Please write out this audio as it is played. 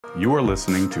You are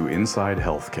listening to Inside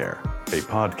Healthcare, a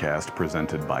podcast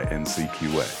presented by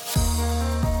NCQA.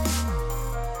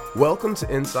 Welcome to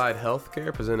Inside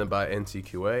Healthcare, presented by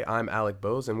NCQA. I'm Alec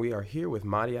Bose, and we are here with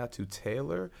Mariatu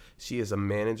Taylor. She is a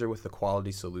manager with the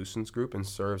Quality Solutions Group and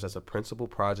serves as a principal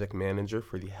project manager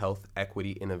for the Health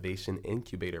Equity Innovation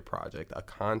Incubator Project, a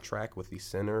contract with the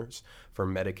Centers for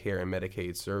Medicare and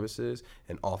Medicaid Services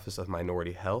and Office of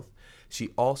Minority Health. She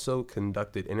also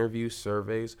conducted interview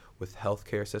surveys with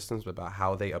healthcare systems about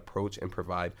how they approach and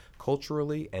provide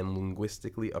culturally and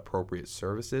linguistically appropriate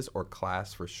services, or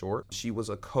CLAS for short. She was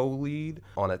a co-lead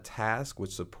on a task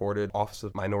which supported Office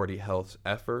of Minority Health's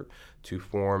effort to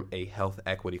form a health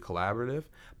equity collaborative.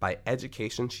 By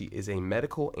education, she is a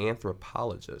medical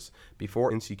anthropologist.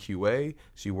 Before NCQA,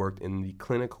 she worked in the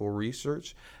clinical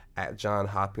research at Johns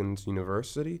Hopkins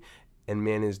University and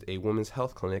managed a women's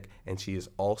health clinic, and she is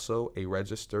also a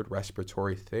registered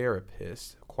respiratory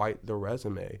therapist. Quite the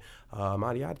resume.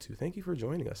 Mariatu, thank you for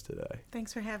joining us today.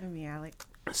 Thanks for having me, Alec.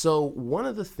 So one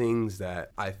of the things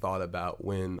that I thought about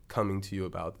when coming to you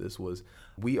about this was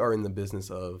we are in the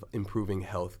business of improving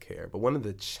healthcare, but one of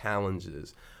the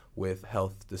challenges with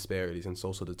health disparities and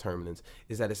social determinants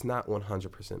is that it's not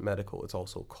 100% medical. It's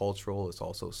also cultural. It's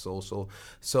also social.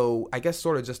 So I guess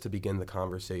sort of just to begin the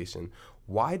conversation,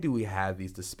 why do we have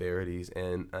these disparities,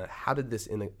 and how did this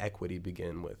inequity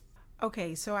begin with?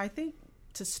 Okay, so I think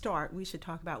to start, we should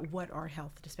talk about what are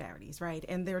health disparities, right?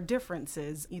 And there are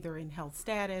differences either in health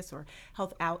status or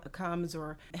health outcomes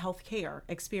or health care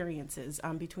experiences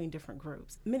between different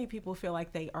groups. Many people feel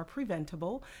like they are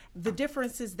preventable. The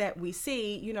differences that we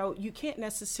see, you can't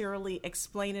necessarily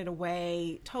explain it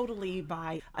away totally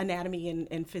by anatomy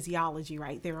and physiology,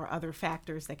 right? There are other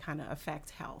factors that kind of affect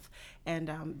health and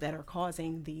that are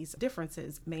causing these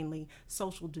differences, mainly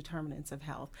social determinants of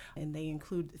health. And they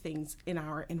include things in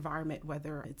our environment,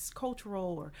 whether it's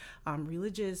cultural or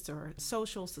religious or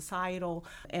social, societal,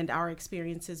 and our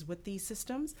experiences with these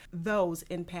systems. Those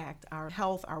impact our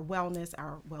health, our wellness,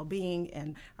 our well-being,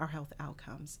 and our health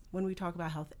outcomes. When we talk about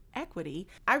health equity,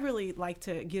 I really like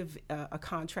to give a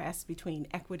contrast between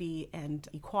equity and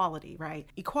equality, right?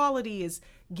 Equality is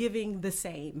giving the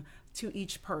same to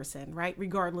each person, right,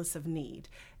 regardless of need.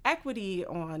 Equity,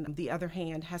 on the other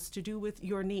hand, has to do with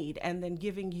your need and then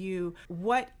giving you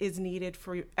what is needed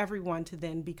for everyone to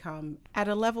then become at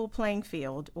a level playing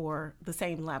field or the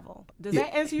same level. Does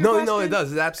that answer your question? No, it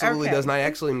does. It absolutely Okay. does. And I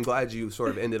actually am glad you sort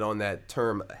of ended on that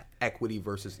term, equity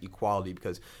versus equality,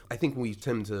 because I think we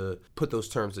tend to put those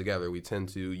terms together. We tend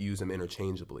to use them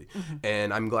interchangeably. Mm-hmm.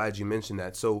 And I'm glad you mentioned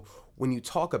that. So when you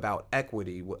talk about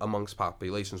equity amongst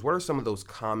populations, what are some of those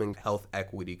common health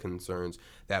equity concerns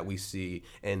that we see,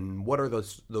 and what are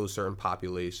those certain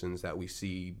populations that we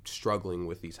see struggling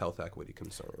with these health equity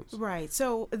concerns? Right.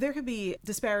 So there could be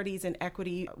disparities in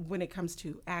equity when it comes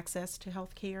to access to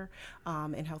health care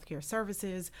and healthcare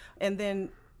services. And then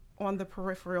on the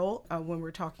peripheral, when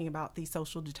we're talking about the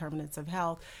social determinants of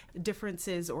health,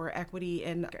 differences or equity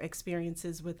in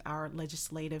experiences with our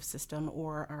legislative system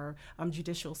or our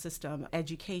judicial system,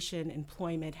 education,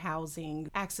 employment, housing,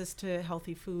 access to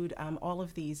healthy food, all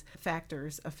of these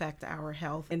factors affect our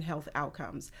health and health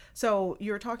outcomes. So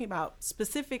you're talking about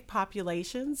specific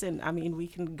populations, and I mean, we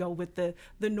can go with the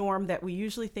norm that we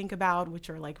usually think about, which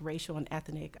are like racial and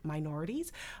ethnic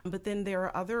minorities. But then there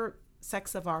are other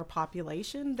sects of our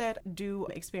population that do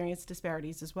experience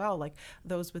disparities as well, like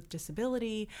those with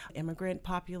disability, immigrant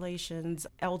populations,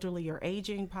 elderly or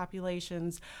aging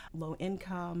populations, low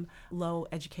income, low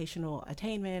educational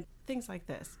attainment, things like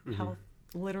this, health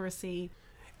literacy.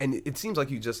 And it seems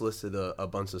like you just listed a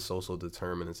bunch of social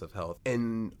determinants of health.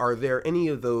 And are there any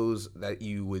of those that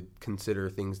you would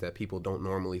consider things that people don't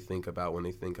normally think about when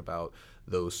they think about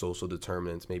those social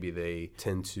determinants? Maybe they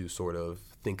tend to sort of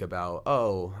think about,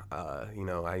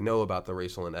 I know about the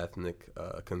racial and ethnic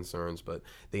concerns, but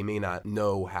they may not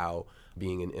know how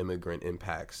being an immigrant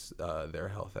impacts their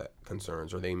health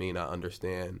concerns, or they may not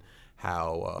understand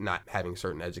how not having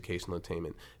certain educational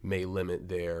attainment may limit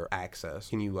their access.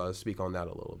 Can you speak on that a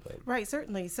little bit? Right,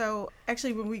 certainly. So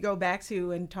actually, when we go back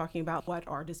to and talking about what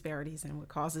are disparities and what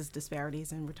causes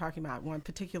disparities, and we're talking about one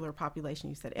particular population,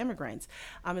 you said immigrants,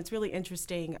 it's really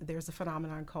interesting. There's a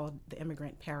phenomenon called the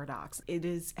immigrant paradox. It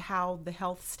is how the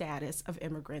health status of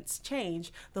immigrants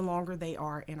change the longer they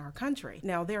are in our country.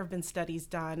 Now, there have been studies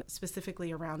done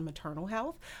specifically around maternal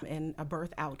health and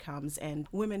birth outcomes, and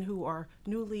women who are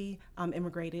newly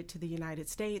immigrated to the United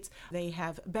States, they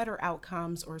have better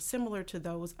outcomes or similar to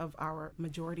those of our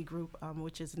majority group,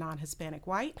 which is non-Hispanic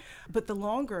white. But the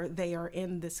longer they are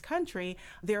in this country,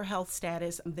 their health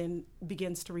status then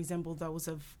begins to resemble those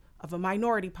of of a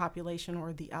minority population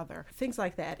or the other. Things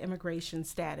like that, immigration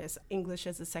status, English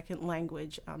as a second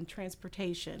language,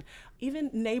 transportation, even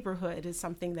neighborhood is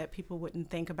something that people wouldn't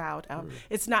think about.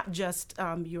 It's not just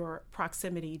your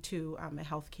proximity to a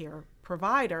healthcare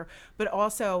provider, but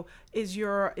also is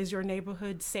your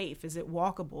neighborhood safe? Is it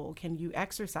walkable? Can you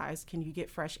exercise? Can you get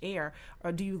fresh air?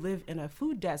 Or do you live in a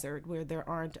food desert where there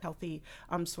aren't healthy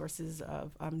sources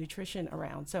of nutrition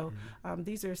around? So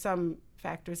these are some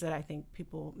factors that I think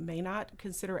people may not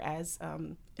consider as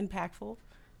impactful.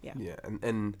 Yeah,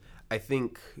 and I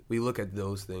think we look at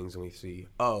those things and we see,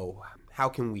 oh, how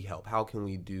can we help? How can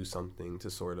we do something to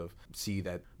sort of see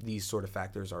that these sort of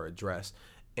factors are addressed?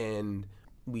 And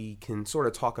we can sort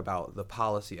of talk about the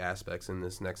policy aspects in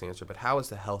this next answer, but how is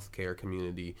the healthcare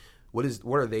community, what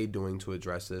are they doing to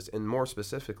address this? And more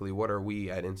specifically, what are we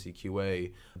at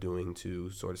NCQA doing to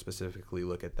sort of specifically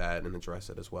look at that and address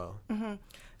it as well? Mm-hmm.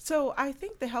 So I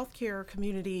think the healthcare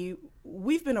community,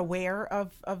 we've been aware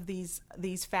of these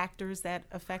factors that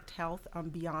affect health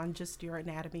beyond just your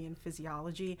anatomy and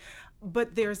physiology,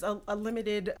 but there's a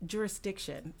limited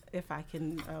jurisdiction, if I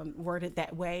can word it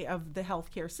that way, of the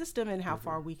healthcare system and how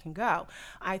far we can go.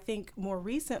 I think more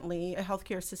recently,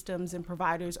 healthcare systems and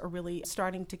providers are really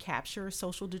starting to capture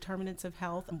social determinants of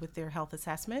health with their health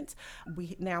assessments.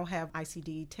 We now have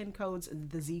ICD-10 codes,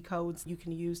 the Z codes you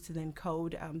can use to then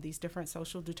code these different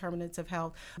social determinants of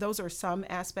health. Those are some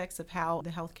aspects of how the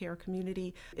healthcare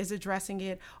community is addressing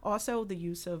it. Also, the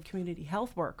use of community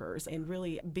health workers and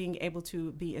really being able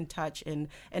to be in touch and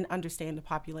understand the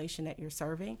population that you're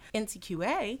serving.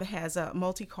 NCQA has a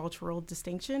multicultural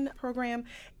distinction program.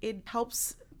 It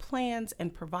helps plans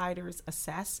and providers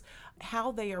assess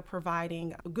how they are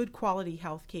providing good quality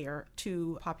health care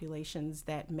to populations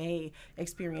that may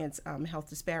experience health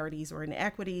disparities or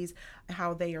inequities,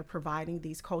 how they are providing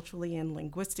these culturally and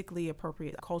linguistically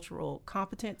appropriate cultural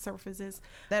competent services.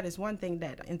 That is one thing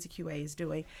that NCQA is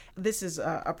doing. This is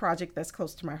a project that's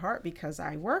close to my heart because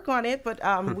I work on it, but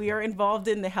we are involved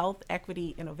in the Health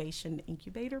Equity Innovation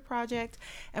Incubator Project,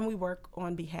 and we work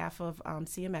on behalf of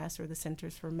CMS, or the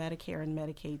Centers for Medicare and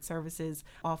Medicaid Services,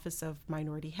 Office of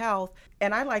Minority Health.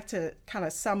 And I like to kind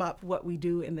of sum up what we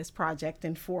do in this project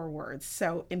in 4 words.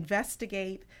 So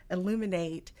investigate,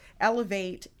 illuminate,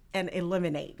 elevate, and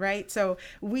eliminate, right? So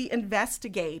we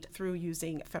investigate through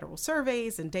using federal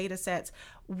surveys and data sets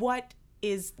what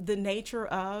is the nature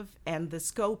of and the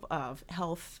scope of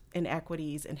health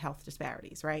inequities and health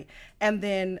disparities, right? And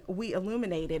then we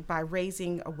illuminate it by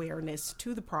raising awareness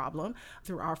to the problem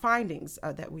through our findings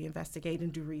that we investigate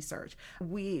and do research.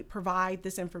 We provide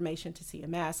this information to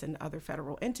CMS and other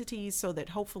federal entities so that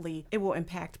hopefully it will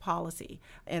impact policy.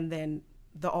 And then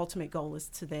the ultimate goal is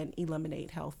to then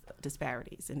eliminate health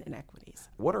disparities and inequities.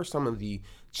 What are some of the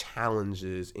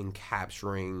challenges in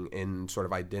capturing and sort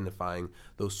of identifying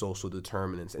those social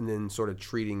determinants and then sort of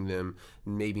treating them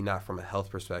maybe not from a health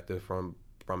perspective, from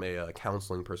a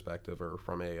counseling perspective or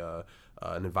from an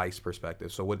advice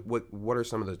perspective? So what are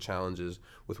some of the challenges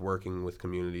with working with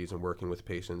communities and working with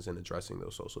patients and addressing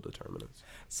those social determinants?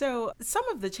 So some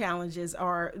of the challenges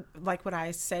are, like what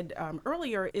I said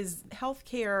earlier, is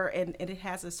healthcare, and it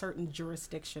has a certain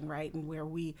jurisdiction, right, and where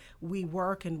we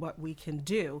work and what we can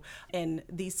do. And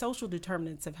these social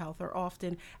determinants of health are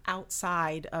often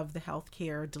outside of the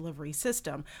healthcare delivery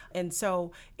system. And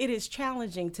so it is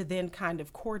challenging to then kind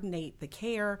of coordinate the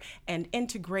care and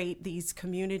integrate these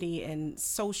community and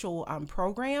social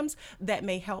programs that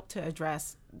may help to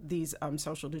address these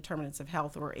social determinants of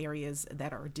health or areas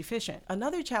that are deficient.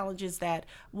 Another challenge is that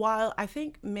while I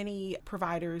think many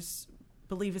providers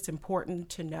believe it's important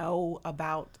to know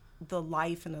about the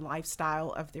life and the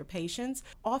lifestyle of their patients,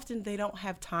 often they don't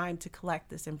have time to collect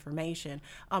this information.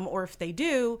 Or if they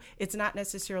do, it's not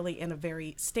necessarily in a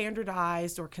very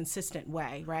standardized or consistent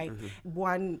way, right? Mm-hmm.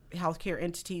 One healthcare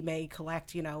entity may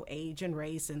collect, age and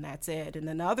race, and that's it. And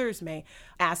then others may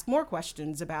ask more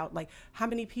questions about, like, how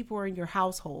many people are in your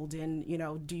household? And,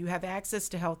 do you have access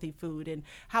to healthy food? And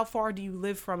how far do you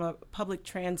live from a public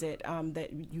transit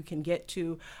that you can get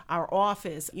to our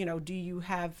office? Do you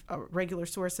have a regular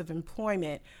source of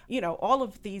employment, all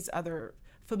of these other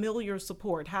familiar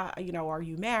support. How, are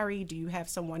you married? Do you have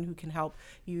someone who can help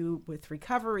you with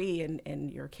recovery and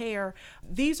your care?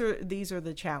 These are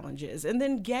the challenges. And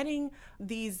then getting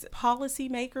these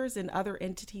policymakers and other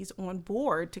entities on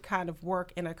board to kind of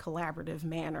work in a collaborative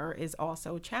manner is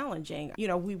also challenging.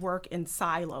 We work in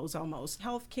silos almost.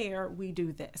 Healthcare, we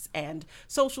do this, and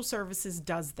social services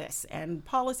does this, and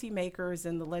policymakers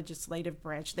in the legislative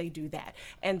branch, they do that.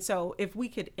 And so if we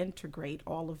could integrate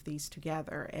all of these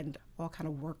together and all kind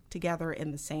of work together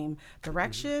in the same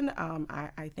direction,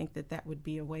 I think that would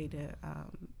be a way to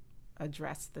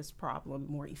address this problem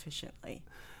more efficiently.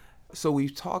 So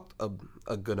we've talked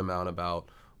a good amount about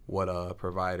what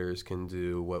providers can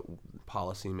do, what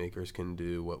policymakers can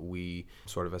do, what we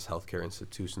sort of as healthcare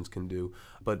institutions can do.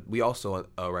 But we also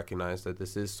recognize that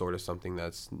this is sort of something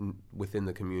that's within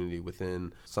the community,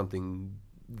 within something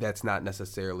that's not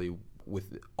necessarily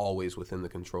always within the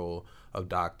control of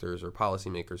doctors or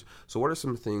policymakers. So what are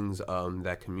some things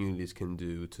that communities can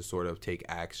do to sort of take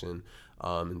action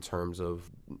in terms of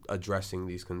addressing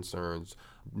these concerns,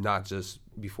 not just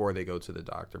before they go to the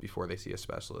doctor, before they see a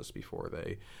specialist, before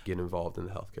they get involved in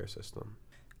the healthcare system?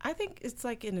 I think it's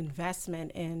like an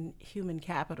investment in human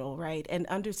capital, right? And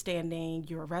understanding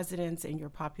your residents and your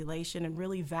population and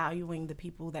really valuing the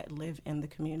people that live in the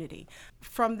community.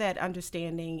 From that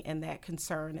understanding and that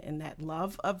concern and that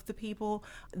love of the people,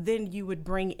 then you would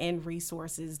bring in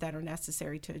resources that are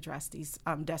necessary to address these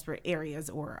desperate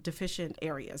areas or deficient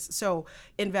areas. So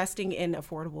investing in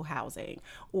affordable housing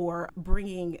or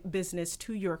bringing business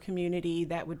to your community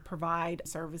that would provide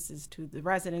services to the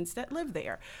residents that live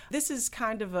there. This is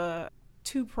kind of a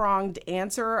two-pronged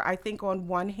answer. I think on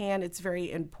one hand, it's very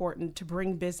important to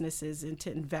bring businesses and to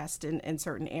invest in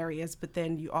certain areas, but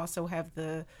then you also have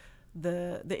the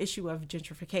issue of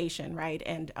gentrification, right?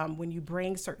 And when you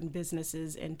bring certain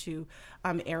businesses into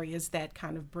areas that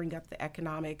kind of bring up the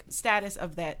economic status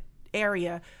of that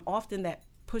area, often that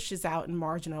pushes out and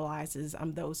marginalizes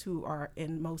those who are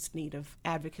in most need of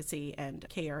advocacy and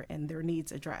care and their needs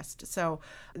addressed. So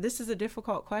this is a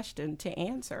difficult question to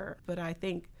answer, but I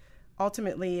think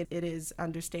ultimately it is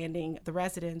understanding the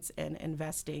residents and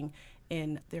investing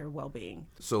in their well-being.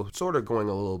 So sort of going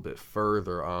a little bit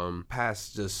further,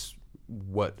 past just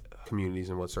what communities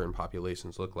and what certain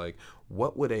populations look like,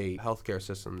 what would a healthcare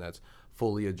system that's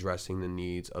fully addressing the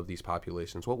needs of these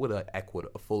populations, what would a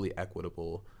fully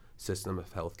equitable system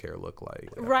of healthcare look like?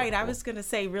 Right. I was going to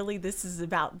say, really, this is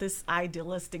about this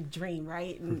idealistic dream,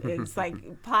 right? And it's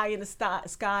like pie in the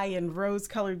sky and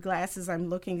rose-colored glasses I'm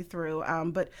looking through.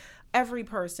 But every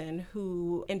person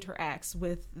who interacts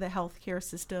with the healthcare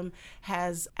system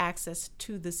has access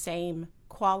to the same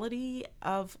quality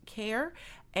of care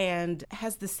and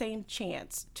has the same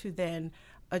chance to then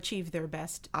achieve their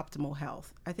best optimal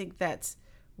health. I think that's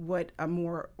what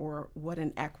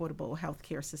an equitable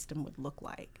healthcare system would look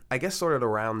like. I guess sort of to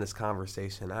round this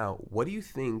conversation out, what do you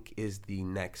think is the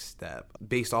next step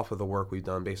based off of the work we've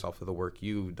done, based off of the work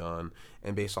you've done,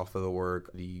 and based off of the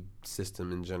work the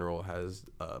system in general has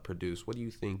produced? What do you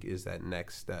think is that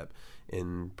next step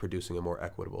in producing a more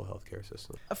equitable healthcare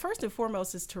system? First and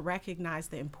foremost is to recognize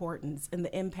the importance and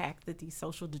the impact that these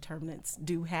social determinants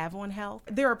do have on health.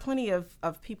 There are plenty of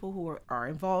people who are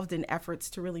involved in efforts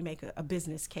to really make a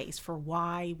business case for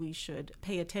why we should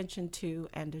pay attention to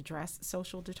and address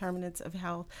social determinants of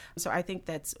health. So I think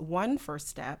that's one first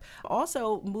step.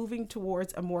 Also, moving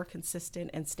towards a more consistent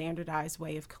and standardized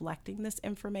way of collecting this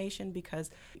information, because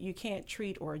you can't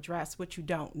treat or address what you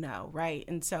don't know, right?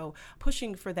 And so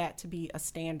pushing for that to be a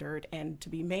standard and to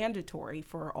be mandatory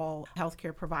for all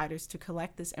healthcare providers to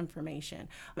collect this information.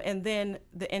 And then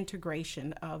the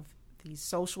integration of these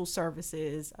social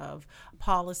services, of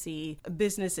policy,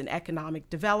 business and economic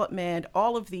development,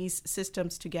 all of these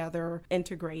systems together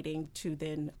integrating to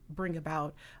then bring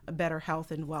about a better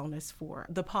health and wellness for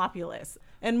the populace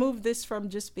and move this from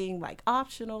just being like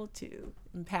optional to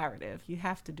imperative. You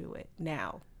have to do it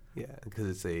now. Yeah, because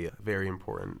it's a very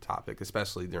important topic,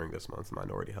 especially during this month,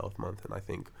 Minority Health Month. And I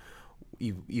think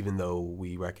even though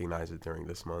we recognize it during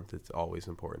this month, it's always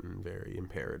important and very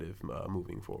imperative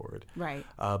moving forward. Right.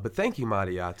 But thank you,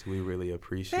 Mariatu. We really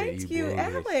appreciate you being here.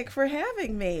 Thank you, Alec, for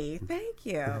having me. Thank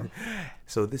you.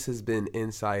 So this has been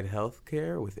Inside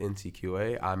Healthcare with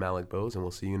NCQA. I'm Alec Bose, and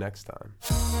we'll see you next time.